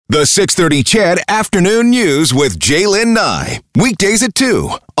The 6:30 CHED Afternoon News with Jaylen Nye. Weekdays at 2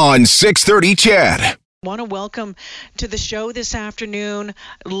 on 6:30 CHED. I want to welcome to the show this afternoon,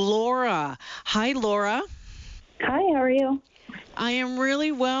 Laura. Hi, Laura. Hi, how are you? I am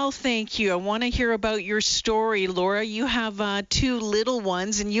really well, thank you. I want to hear about your story, Laura. You have two little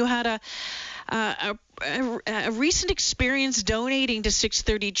ones, and you had a recent experience donating to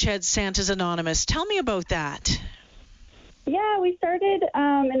 6:30 CHED Santa's Anonymous. Tell me about that. Yeah, we started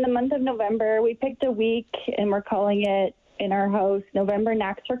in the month of November. We picked a week, and we're calling it in our house November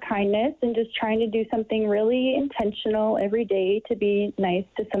Knacks for Kindness, and just trying to do something really intentional every day to be nice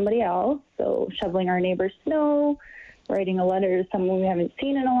to somebody else. So shoveling our neighbor's snow, writing a letter to someone we haven't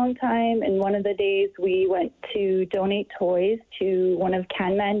seen in a long time. And one of the days we went to donate toys to one of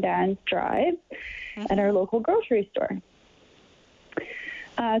Canman Dan's drives at our local grocery store.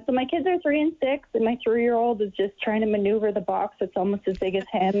 So my kids are 3 and 6, and my 3-year-old is just trying to maneuver the box that's almost as big as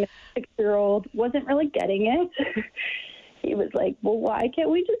him. 6-year-old wasn't really getting it. He was like, well, why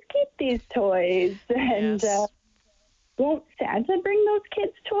can't we just keep these toys? And won't Santa bring those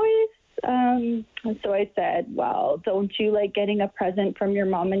kids toys? And so I said, well, don't you like getting a present from your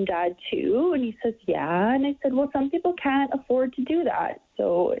mom and dad too? And he says, yeah. And I said, well, some people can't afford to do that.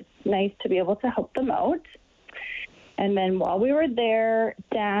 So it's nice to be able to help them out. And then while we were there,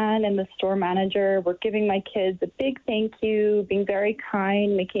 Dan and the store manager were giving my kids a big thank you, being very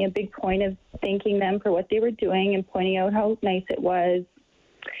kind, making a big point of thanking them for what they were doing and pointing out how nice it was.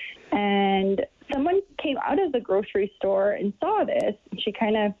 And someone came out of the grocery store and saw this. She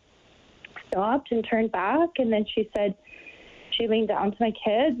kind of stopped and turned back, and then she leaned down to my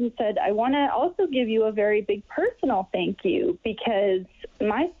kids and said, I want to also give you a very big personal thank you, because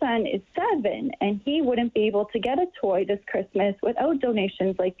my son is 7 and he wouldn't be able to get a toy this Christmas without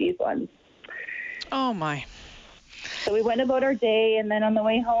donations like these ones. Oh my. So we went about our day, and then on the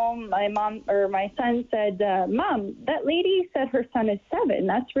way home, my son said, Mom, that lady said her son is 7.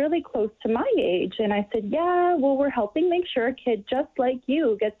 That's really close to my age. And I said, yeah, well, we're helping make sure a kid just like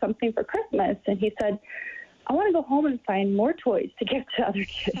you gets something for Christmas. And he said, I want to go home and find more toys to give to other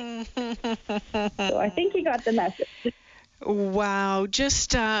kids. So I think he got the message. Wow.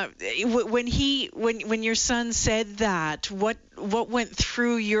 Just when your son said that, what went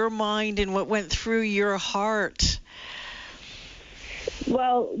through your mind and what went through your heart?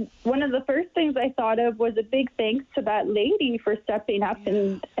 Well, one of the first things I thought of was a big thanks to that lady for stepping up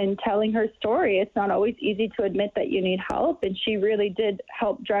and telling her story. It's not always easy to admit that you need help, and she really did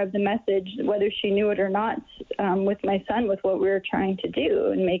help drive the message, whether she knew it or not, with my son, with what we were trying to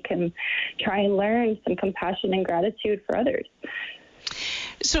do, and make him try and learn some compassion and gratitude for others.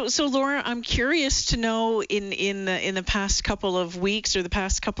 So Laura, I'm curious to know in the past couple of weeks or the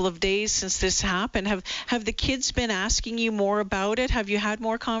past couple of days since this happened, have the kids been asking you more about it? Have you had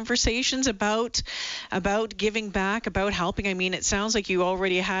more conversations about giving back, about helping? I mean, it sounds like you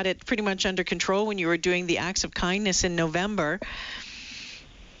already had it pretty much under control when you were doing the acts of kindness in November.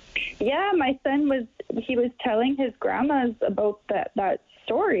 Yeah, my son was telling his grandmas about that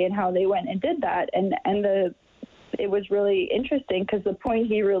story and how they went and did that, and it was really interesting, because the point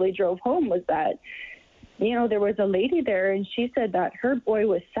he really drove home was that, there was a lady there, and she said that her boy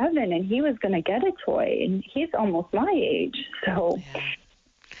was 7 and he was going to get a toy, and he's almost my age. So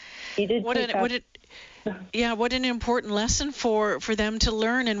he did. What an important lesson for them to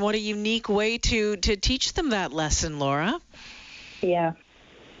learn, and what a unique way to teach them that lesson, Laura. Yeah.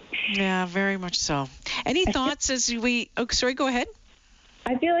 Yeah, very much so. Any thoughts as we? Oh, sorry. Go ahead.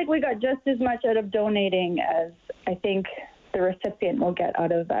 I feel like we got just as much out of donating as I think the recipient will get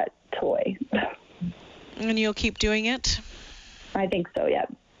out of that toy. And you'll keep doing it? I think so, yeah.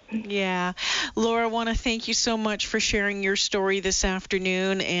 Yeah. Laura, I want to thank you so much for sharing your story this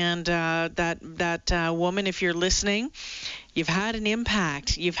afternoon. And that woman, if you're listening, you've had an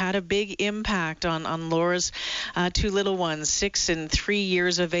impact. You've had a big impact on Laura's two little ones, 6 and 3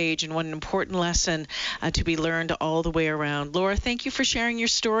 years of age, and what an important lesson to be learned all the way around. Laura, thank you for sharing your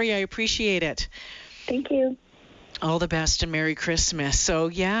story. I appreciate it. Thank you. All the best and Merry Christmas. So,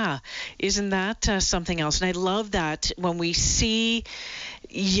 yeah, isn't that something else? And I love that when we see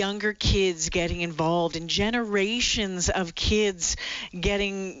younger kids getting involved and generations of kids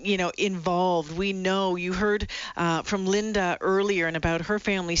getting, involved. We know you heard from Linda earlier and about her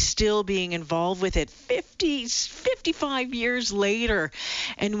family still being involved with it 55 years later.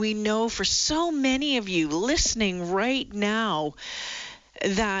 And we know for so many of you listening right now,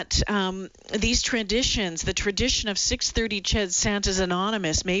 that these traditions, the tradition of 6:30 CHED Santa's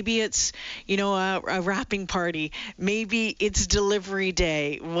Anonymous, maybe it's, a wrapping party, maybe it's delivery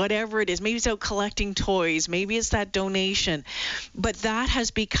day, whatever it is, maybe it's out collecting toys, maybe it's that donation, but that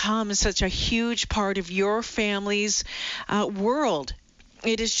has become such a huge part of your family's world.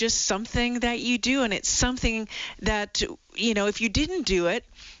 It is just something that you do, and it's something that, if you didn't do it,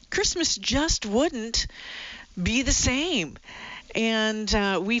 Christmas just wouldn't be the same. And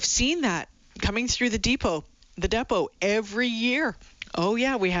we've seen that coming through the depot every year. Oh,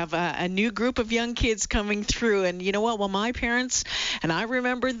 yeah, we have a new group of young kids coming through. And you know what? Well, my parents, and I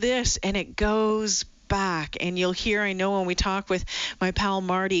remember this, and it goes back. And you'll hear, I know when we talk with my pal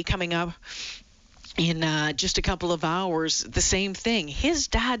Marty coming up in just a couple of hours, the same thing. His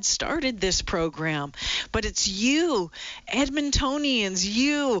dad started this program, but it's you, Edmontonians,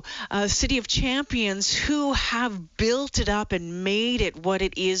 you, City of Champions, who have built it up and made it what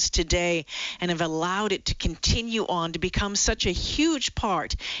it is today and have allowed it to continue on to become such a huge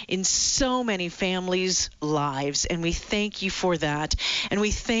part in so many families' lives. And we thank you for that. And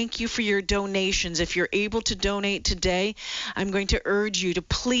we thank you for your donations. If you're able to donate today, I'm going to urge you to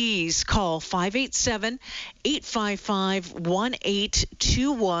please call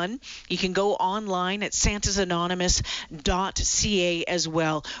 587-855-1821. You can go online at santasanonymous.ca as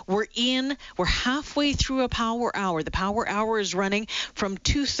well. We're halfway through a power hour. The power hour is running from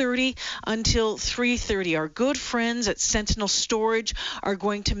 2:30 until 3:30. Our good friends at Sentinel Storage are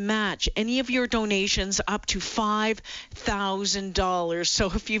going to match any of your donations up to $5,000. So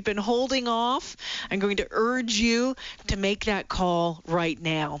if you've been holding off, I'm going to urge you to make that call right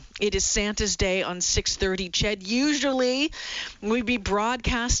now. It is Santa's Day on 6:30 CHED. Usually we'd be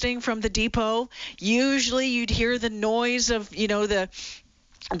broadcasting from the depot. Usually you'd hear the noise of, the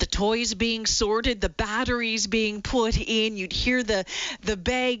toys being sorted, the batteries being put in. You'd hear the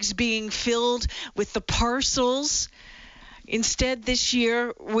bags being filled with the parcels. Instead, this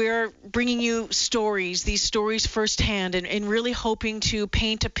year, we're bringing you these stories firsthand, and really hoping to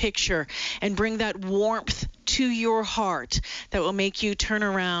paint a picture and bring that warmth to your heart that will make you turn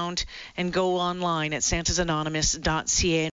around and go online at santasanonymous.ca.